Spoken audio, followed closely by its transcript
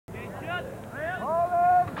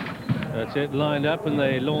That's it, lined up, and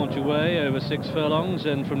they launch away over 6 furlongs,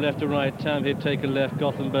 and from left to right, Tamhid, Take a Left,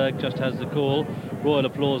 Gothenburg just has the call. Royal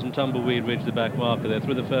Applause and Tumbleweed Ridge, the back marker there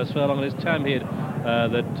through the first furlong, and it's Tamhid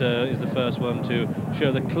that is the first one to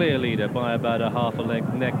show the clear leader by about a half a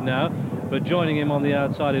length neck now. But joining him on the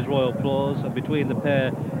outside is Royal Applause, and between the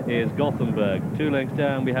pair is Gothenburg. 2 lengths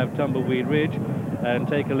down we have Tumbleweed Ridge, and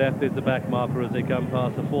Take a Left is the back marker as they come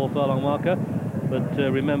past the 4 furlong marker. But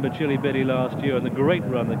remember Chilly Biddy last year and the great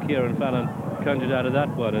run that Kieran Fallon conjured out of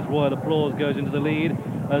that one, as Royal Applause goes into the lead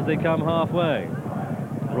as they come halfway.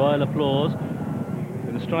 Royal Applause.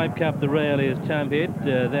 In the stripe cap, the rail is Tamhid.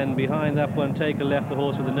 Then behind that one, Take a Left, the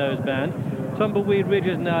horse with the noseband. Tumbleweed Ridge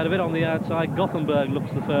is now out of it on the outside. Gothenburg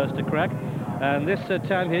looks the first to crack. And this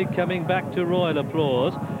Tamhid coming back to Royal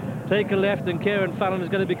Applause. Take a Left, and Kieran Fallon is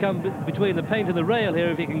going to become between the paint and the rail here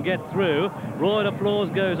if he can get through. Royal Applause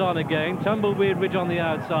goes on again. Tumbleweed Ridge on the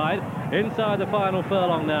outside. Inside the final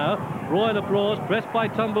furlong now. Royal Applause pressed by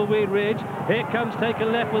Tumbleweed Ridge. Here comes Take a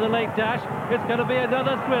Left with a late dash. It's going to be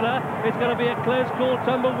another thriller. It's going to be a close call.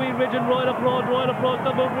 Tumbleweed Ridge and Royal Applause. Royal Applause,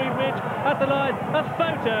 Tumbleweed Ridge at the line. A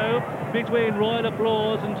photo between Royal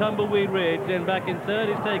Applause and Tumbleweed Ridge. Then back in third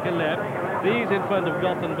is Take a Left. These in front of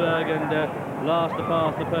Gothenburg, and last to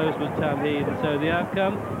pass the post was Tamhid. And so the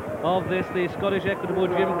outcome of this, the Scottish Equitable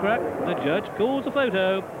Gimcrack, the judge calls a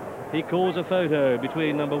photo. He calls a photo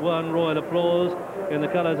between number 1, Royal Applause, in the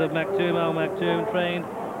colours of Maktoum Al Maktoum, trained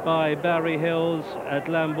by Barry Hills at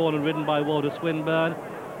Lambourne and ridden by Walter Swinburne.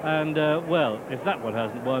 And, well, if that one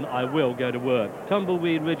hasn't won, I will go to work.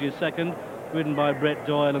 Tumbleweed Ridge is second, ridden by Brett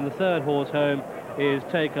Doyle, and the third horse home is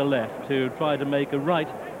Take a Left, who tried to make a right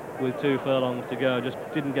with 2 furlongs to go, just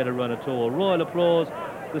didn't get a run at all. Royal Applause,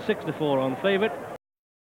 the 6-4 on favourite.